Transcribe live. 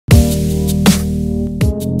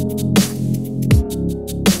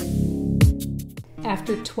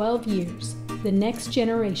After 12 years, the next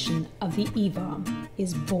generation of the EVOM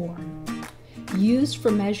is born. Used for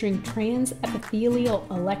measuring transepithelial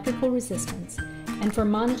electrical resistance and for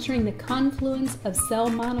monitoring the confluence of cell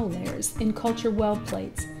monolayers in culture weld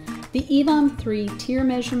plates, the EVOM3 TEER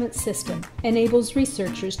Measurement System enables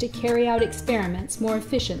researchers to carry out experiments more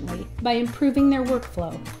efficiently by improving their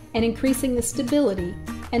workflow and increasing the stability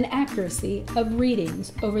and accuracy of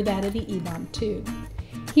readings over that of the EVOM2.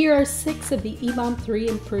 Here are 6 of the EVOM3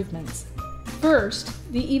 improvements. First,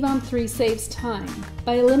 the EVOM3 saves time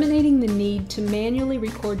by eliminating the need to manually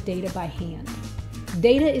record data by hand.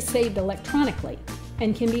 Data is saved electronically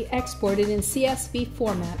and can be exported in CSV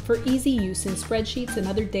format for easy use in spreadsheets and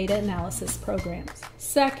other data analysis programs.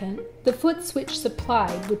 Second, the foot switch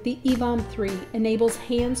supplied with the EVOM3 enables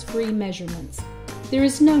hands-free measurements. There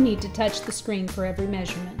is no need to touch the screen for every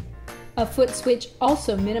measurement. A foot switch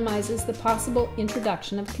also minimizes the possible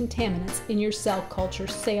introduction of contaminants in your cell culture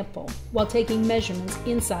sample while taking measurements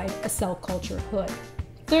inside a cell culture hood.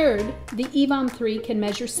 Third, the EVOM3 can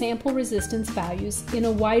measure sample resistance values in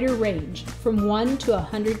a wider range from 1 to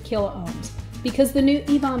 100 kiloohms because the new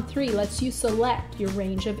EVOM3 lets you select your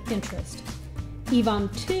range of interest.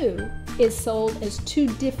 EVOM2 is sold as 2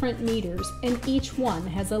 different meters and each one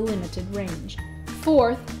has a limited range.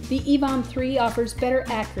 Fourth, the EVOM3 offers better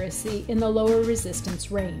accuracy in the lower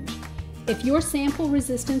resistance range. If your sample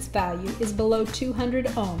resistance value is below 200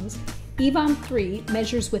 ohms, EVOM3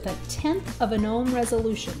 measures with 1/10 of an ohm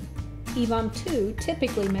resolution. EVOM2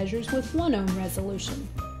 typically measures with 1 ohm resolution,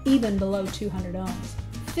 even below 200 ohms.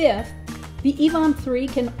 Fifth, the EVOM3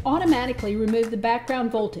 can automatically remove the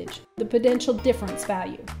background voltage, the potential difference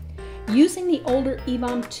value. Using the older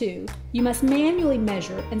EVOM2, you must manually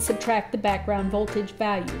measure and subtract the background voltage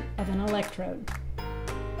value of an electrode.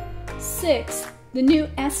 Sixth, the new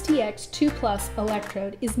STX2 Plus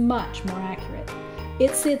electrode is much more accurate.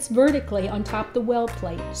 It sits vertically on top the weld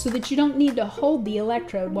plate so that you don't need to hold the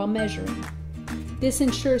electrode while measuring. This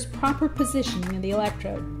ensures proper positioning of the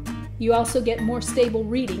electrode. You also get more stable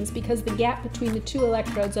readings because the gap between the 2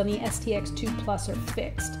 electrodes on the STX2 Plus are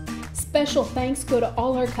fixed. Special thanks go to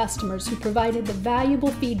all our customers who provided the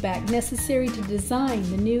valuable feedback necessary to design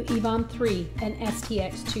the new EVOM3 and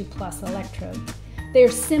STX2 Plus electrode. They are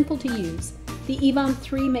simple to use. The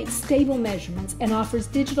EVOM3 makes stable measurements and offers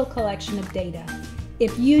digital collection of data.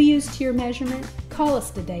 If you use TEER measurement, call us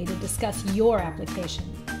today to discuss your application.